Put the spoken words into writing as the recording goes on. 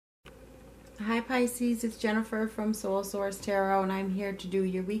Hi Pisces, it's Jennifer from Soul Source Tarot, and I'm here to do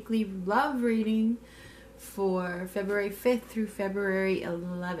your weekly love reading for February 5th through February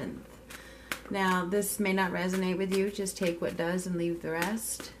 11th. Now, this may not resonate with you. Just take what does and leave the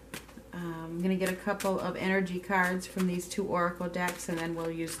rest. I'm going to get a couple of energy cards from these two oracle decks, and then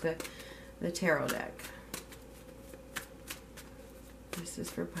we'll use the tarot deck. This is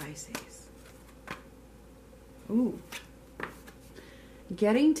for Pisces. Ooh.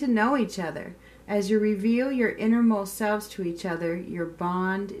 Getting to know each other. As you reveal your innermost selves to each other, your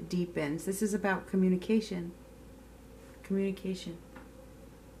bond deepens. This is about communication. Communication.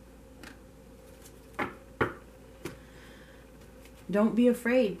 Don't be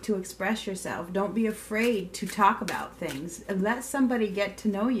afraid to express yourself. Don't be afraid to talk about things. Let somebody get to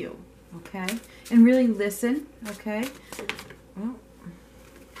know you, okay? And really listen, okay? Well,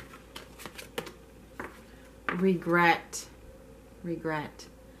 regret.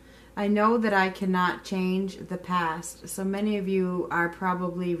 I know that I cannot change the past. So many of you are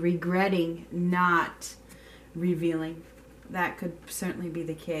probably regretting not revealing. That could certainly be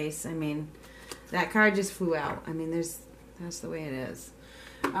the case. I mean, that card just flew out. I mean, that's the way it is.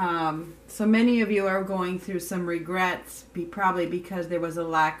 So many of you are going through some regrets, probably because there was a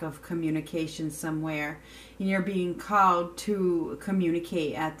lack of communication somewhere. And you're being called to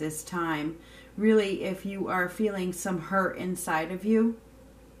communicate at this time. Really, if you are feeling some hurt inside of you,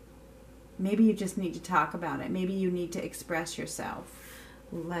 maybe you just need to talk about it. Maybe you need to express yourself.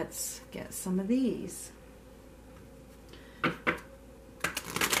 Let's get some of these. I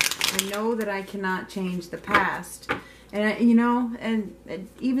know that I cannot change the past. And, and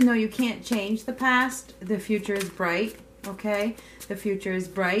even though you can't change the past, the future is bright, okay? The future is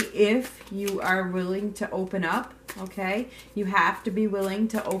bright if you are willing to open up, okay? You have to be willing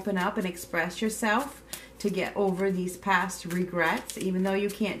to open up and express yourself to get over these past regrets. Even though you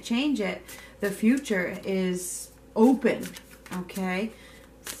can't change it, the future is open, okay?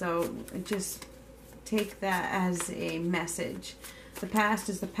 So just take that as a message. The past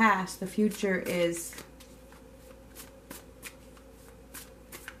is the past. The future is...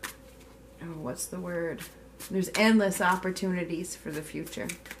 oh, what's the word? There's endless opportunities for the future.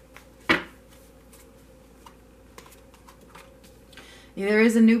 There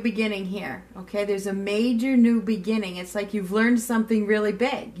is a new beginning here, okay? There's a major new beginning. It's like you've learned something really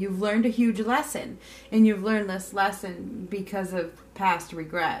big. You've learned a huge lesson, and you've learned this lesson because of past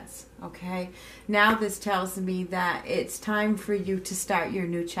regrets, okay? Now this tells me that it's time for you to start your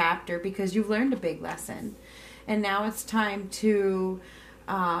new chapter because you've learned a big lesson. And now it's time to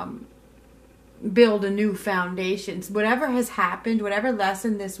build a new foundation. Whatever has happened, whatever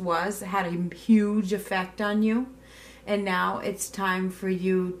lesson this was, had a huge effect on you. And now it's time for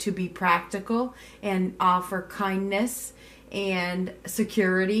you to be practical and offer kindness and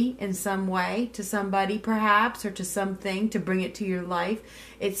security in some way to somebody perhaps, or to something, to bring it to your life.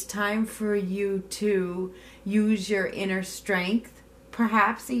 It's time for you to use your inner strength,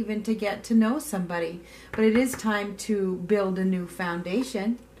 perhaps even to get to know somebody. But it is time to build a new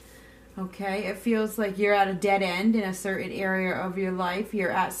foundation. Okay, it feels like you're at a dead end in a certain area of your life.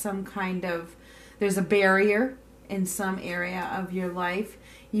 You're at some kind of, there's a barrier in some area of your life.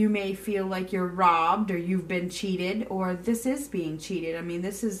 You may feel like you're robbed, or you've been cheated, or this is being cheated. I mean,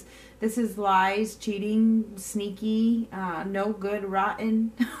 this is lies, cheating, sneaky, no good,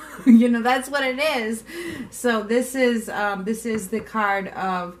 rotten. That's what it is. So this is the card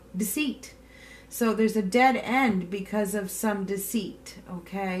of deceit. So there's a dead end because of some deceit,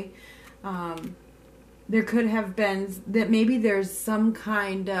 okay? There could have been that maybe there's some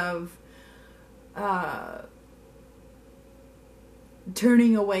kind of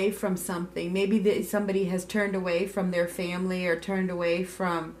turning away from something. Maybe somebody has turned away from their family, or turned away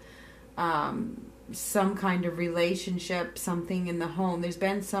from some kind of relationship, something in the home. There's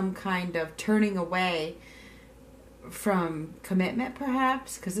been some kind of turning away from commitment,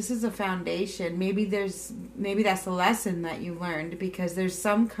 perhaps, because this is a foundation. Maybe that's the lesson that you learned, because there's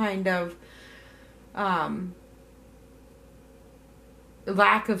some kind of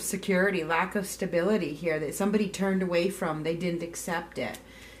lack of security, lack of stability here that somebody turned away from. They didn't accept it,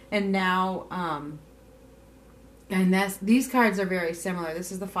 and now these cards are very similar.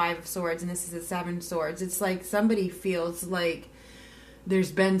 This is the Five of Swords, and this is the Seven of Swords. It's like somebody feels like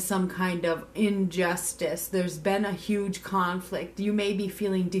there's been some kind of injustice. There's been a huge conflict. You may be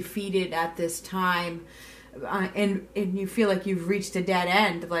feeling defeated at this time, and you feel like you've reached a dead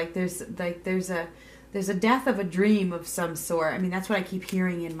end. Like there's a death of a dream of some sort. I mean, that's what I keep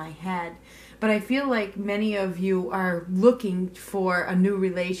hearing in my head. But I feel like many of you are looking for a new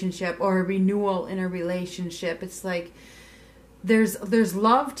relationship or a renewal in a relationship. It's like there's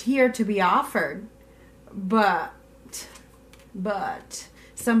love here to be offered, but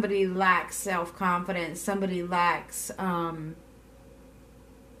somebody lacks self-confidence. Somebody lacks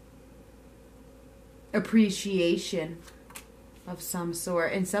appreciation of some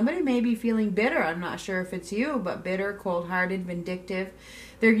sort. And somebody may be feeling bitter. I'm not sure if it's you, but bitter, cold-hearted, vindictive.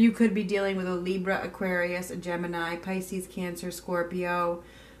 There, you could be dealing with a Libra, Aquarius, a Gemini, Pisces, Cancer, Scorpio,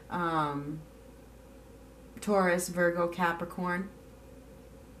 Taurus, Virgo, Capricorn.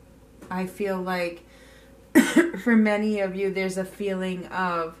 I feel like for many of you, there's a feeling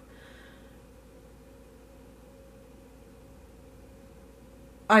of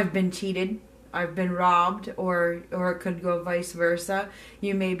I've been cheated, I've been robbed, or it could go vice versa.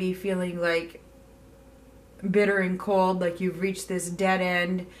 You may be feeling like bitter and cold, like you've reached this dead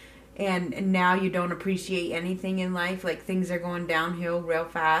end, and now you don't appreciate anything in life. Like things are going downhill real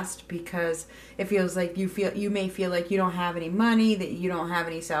fast because it feels like you may feel like you don't have any money, that you don't have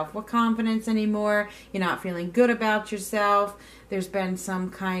any self-confidence anymore. You're not feeling good about yourself. There's been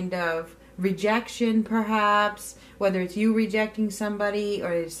some kind of rejection, perhaps, whether it's you rejecting somebody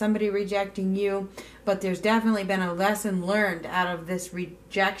or somebody rejecting you. But there's definitely been a lesson learned out of this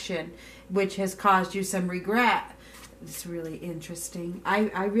rejection, which has caused you some regret. It's really interesting.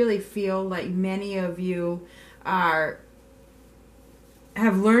 I really feel like many of you have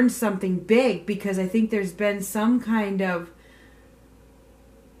learned something big, because I think there's been some kind of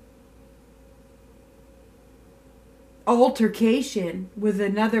altercation with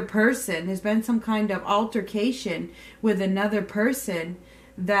another person. There's been some kind of altercation with another person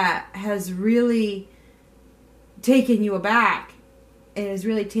that has really taken you aback. It has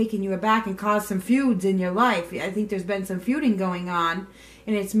really taken you aback and caused some feuds in your life. I think there's been some feuding going on,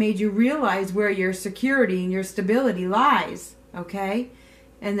 and it's made you realize where your security and your stability lies, okay?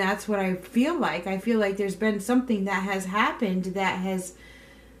 And that's what I feel like. I feel like there's been something that has happened that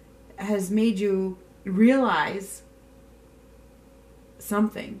has made you realize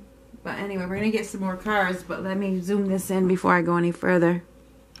something. But anyway, we're going to get some more cards, but let me zoom this in before I go any further.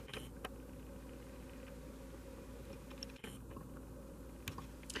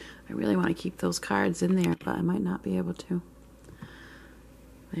 I really want to keep those cards in there, but I might not be able to.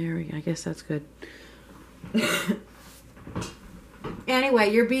 There we go. I guess that's good.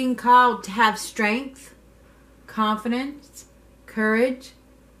 Anyway, you're being called to have strength, confidence, courage,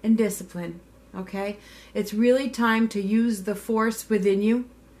 and discipline. Okay? It's really time to use the force within you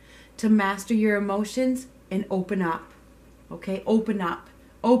to master your emotions and open up. Okay? Open up.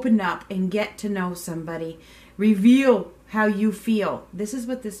 Open up and get to know somebody. Reveal how you feel. This is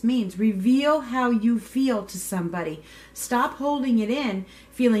what this means. Reveal how you feel to somebody. Stop holding it in,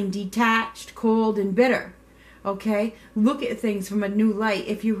 feeling detached, cold, and bitter. Okay? Look at things from a new light.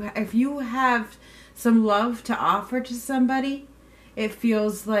 If you have some love to offer to somebody, it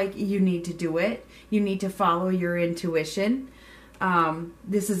feels like you need to do it. You need to follow your intuition.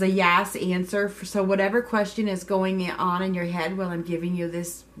 This is a yes answer. So whatever question is going on in your head while I'm giving you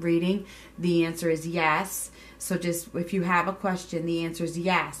this reading, the answer is yes. So just, if you have a question, the answer is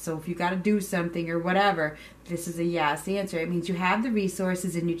yes. So if you got to do something or whatever, this is a yes answer. It means you have the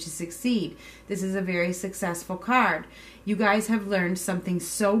resources in you to succeed. This is a very successful card. You guys have learned something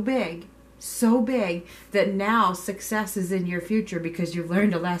so big that now success is in your future because you've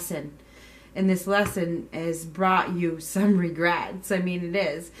learned a lesson. And this lesson has brought you some regrets. I mean, it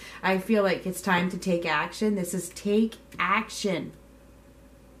is. I feel like it's time to take action. This is take action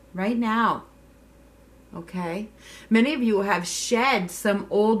right now. Okay? Many of you have shed some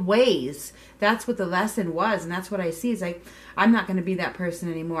old ways. That's what the lesson was. And that's what I see. It's like, I'm not going to be that person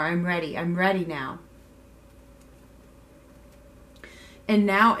anymore. I'm ready. I'm ready now. And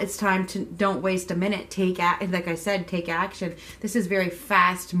now it's time to, don't waste a minute. Like I said, take action. This is very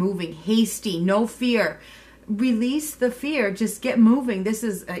fast moving, hasty, no fear. Release the fear. Just get moving. This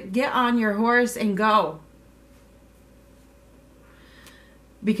is, get on your horse and go.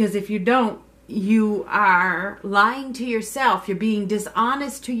 Because if you don't, you are lying to yourself. You're being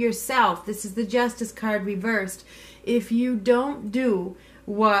dishonest to yourself. This is the Justice card reversed. If you don't do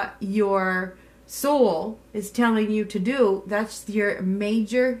what your soul is telling you to do, that's your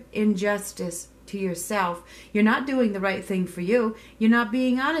major injustice to yourself. You're not doing the right thing for you. You're not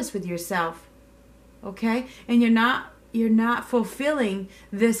being honest with yourself. Okay? And you're not fulfilling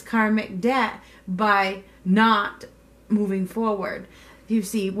this karmic debt by not moving forward. You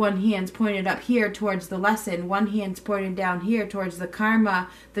see, one hand's pointed up here towards the lesson. One hand's pointed down here towards the karma,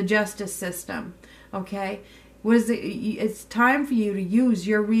 the justice system. Okay? What is it? It's time for you to use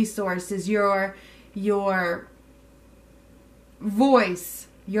your resources, your voice,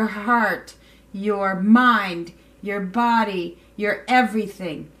 your heart, your mind, your body, You're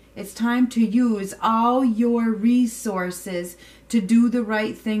everything. It's time to use all your resources to do the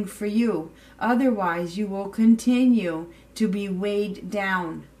right thing for you. Otherwise, you will continue to be weighed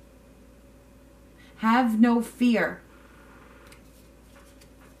down. Have no fear.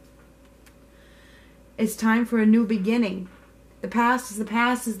 It's time for a new beginning. The past is the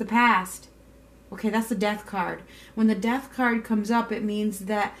past is the past. Okay, that's the death card. When the death card comes up, it means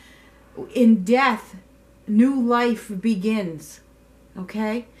that in death, new life begins.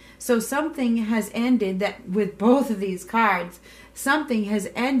 Okay? So something has ended that with both of these cards, something has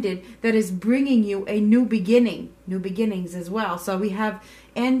ended that is bringing you a new beginning. New beginnings as well. So we have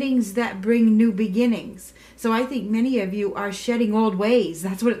endings that bring new beginnings. So I think many of you are shedding old ways.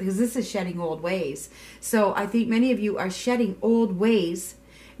 That's what, because this is shedding old ways. So I think many of you are shedding old ways.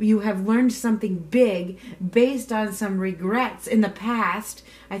 You have learned something big based on some regrets in the past.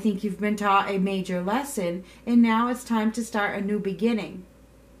 I think you've been taught a major lesson, and now it's time to start a new beginning.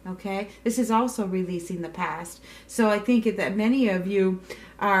 Okay? This is also releasing the past. So I think that many of you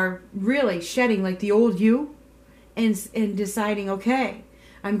are really shedding like the old you and deciding, okay,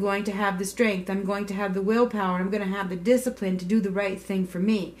 I'm going to have the strength, I'm going to have the willpower, I'm going to have the discipline to do the right thing for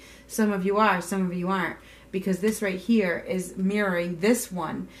me. Some of you are, some of you aren't. Because this right here is mirroring this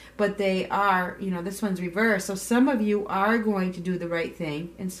one, but they are, you know, this one's reversed. So some of you are going to do the right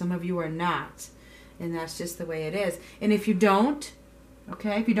thing, and some of you are not. And that's just the way it is. And if you don't,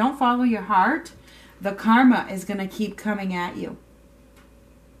 okay, if you don't follow your heart, the karma is going to keep coming at you.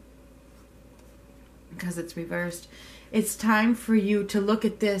 Because it's reversed. It's time for you to look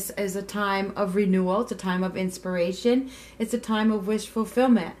at this as a time of renewal. It's a time of inspiration. It's a time of wish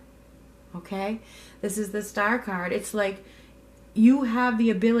fulfillment. Okay? This is the Star card. It's like you have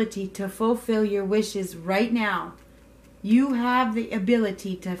the ability to fulfill your wishes right now. You have the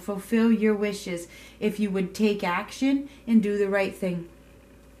ability to fulfill your wishes if you would take action and do the right thing.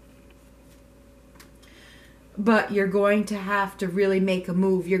 But you're going to have to really make a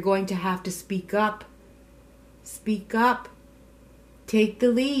move. You're going to have to speak up. Speak up. Take the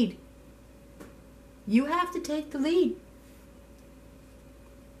lead. You have to take the lead.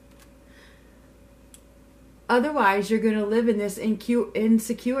 Otherwise, you're going to live in this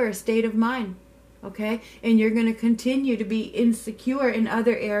insecure state of mind, okay? And you're going to continue to be insecure in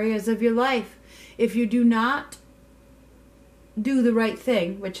other areas of your life. If you do not do the right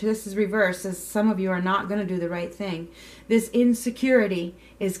thing, which this is reversed, as some of you are not going to do the right thing, this insecurity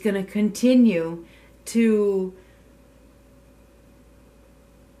is going to continue to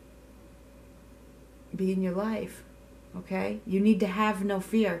be in your life. Okay? You need to have no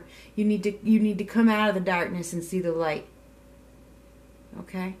fear. You need to come out of the darkness and see the light.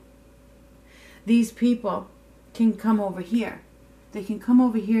 Okay? These people can come over here. They can come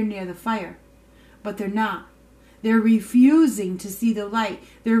over here near the fire. But they're not. They're refusing to see the light.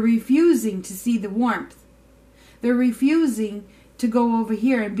 They're refusing to see the warmth. They're refusing to go over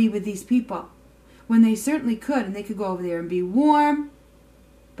here and be with these people. When they certainly could, and they could go over there and be warm.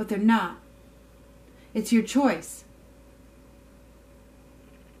 But they're not. It's your choice.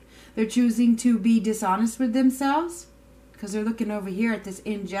 They're choosing to be dishonest with themselves because they're looking over here at this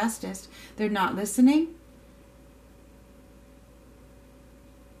injustice. They're not listening.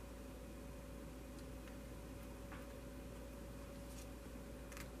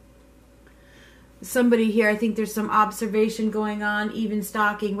 Somebody here, I think there's some observation going on, even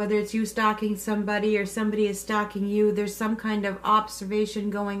stalking, whether it's you stalking somebody or somebody is stalking you. There's some kind of observation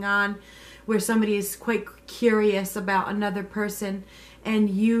going on where somebody is quite curious about another person.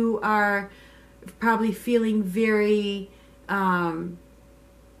 And you are probably feeling very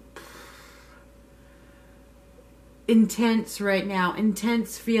intense right now.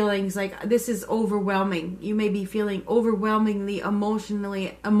 Intense feelings, like this is overwhelming. You may be feeling overwhelmingly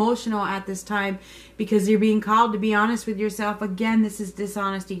emotional at this time because you're being called to be honest with yourself. Again, this is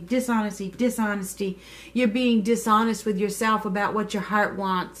dishonesty, dishonesty, dishonesty. You're being dishonest with yourself about what your heart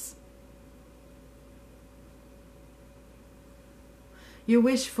wants. Your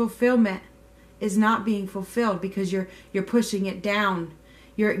wish fulfillment is not being fulfilled because you're pushing it down.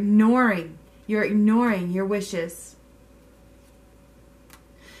 You're ignoring your wishes.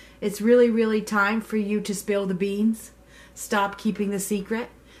 It's really, really time for you to spill the beans. Stop keeping the secret.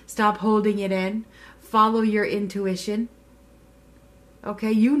 Stop holding it in. Follow your intuition.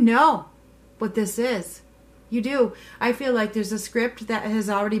 Okay, you know what this is. You do. I feel like there's a script that has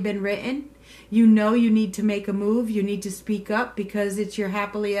already been written. You know you need to make a move. You need to speak up because it's your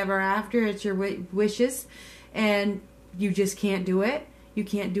happily ever after. It's your wishes. And you just can't do it. You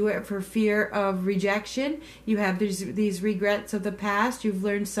can't do it for fear of rejection. You have these regrets of the past. You've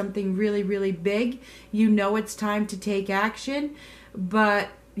learned something really, really big. You know it's time to take action, but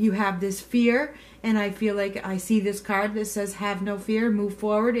you have this fear. And I feel like I see this card that says, have no fear, move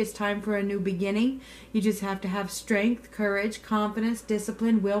forward. It's time for a new beginning. You just have to have strength, courage, confidence,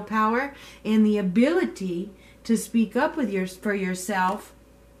 discipline, willpower, and the ability to speak up for yourself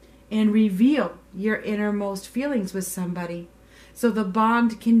and reveal your innermost feelings with somebody so the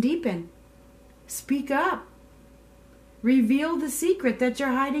bond can deepen. Speak up. Reveal the secret that you're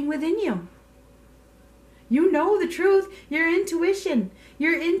hiding within you. You know the truth. Your intuition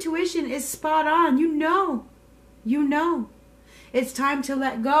is spot on. You know. It's time to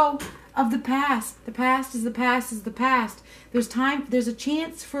let go of the past. The past is the past is the past. There's a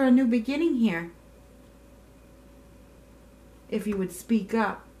chance for a new beginning here. If you would speak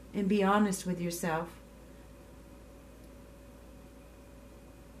up and be honest with yourself.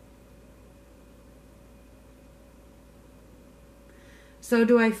 So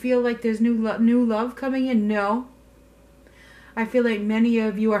do I feel like there's new love coming in? No. I feel like many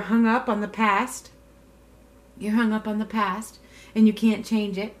of you are hung up on the past. You're hung up on the past and you can't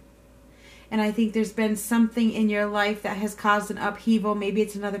change it. And I think there's been something in your life that has caused an upheaval. Maybe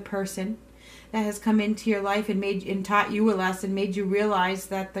it's another person that has come into your life and taught you a lesson, made you realize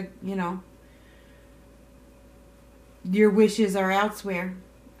that your wishes are elsewhere.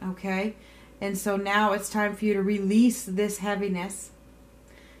 Okay? And so now it's time for you to release this heaviness.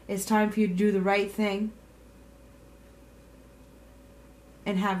 It's time for you to do the right thing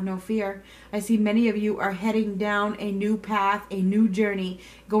and have no fear. I see many of you are heading down a new path, a new journey,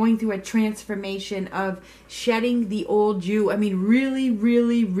 going through a transformation of shedding the old you. I mean, really,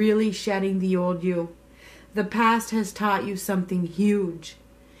 really, really shedding the old you. The past has taught you something huge,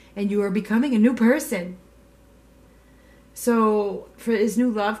 and you are becoming a new person. So, is new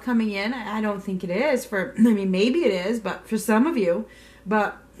love coming in? I don't think it is. Maybe it is, but for some of you.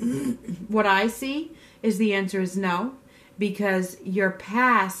 But what I see is the answer is no. Because your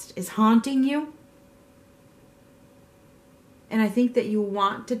past is haunting you. And I think that you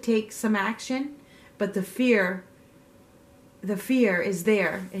want to take some action, but the fear is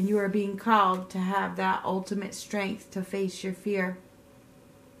there. And you are being called to have that ultimate strength to face your fear.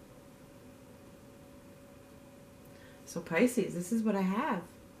 So Pisces, this is what I have.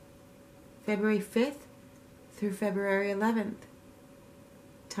 February 5th through February 11th.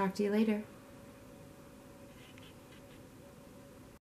 Talk to you later.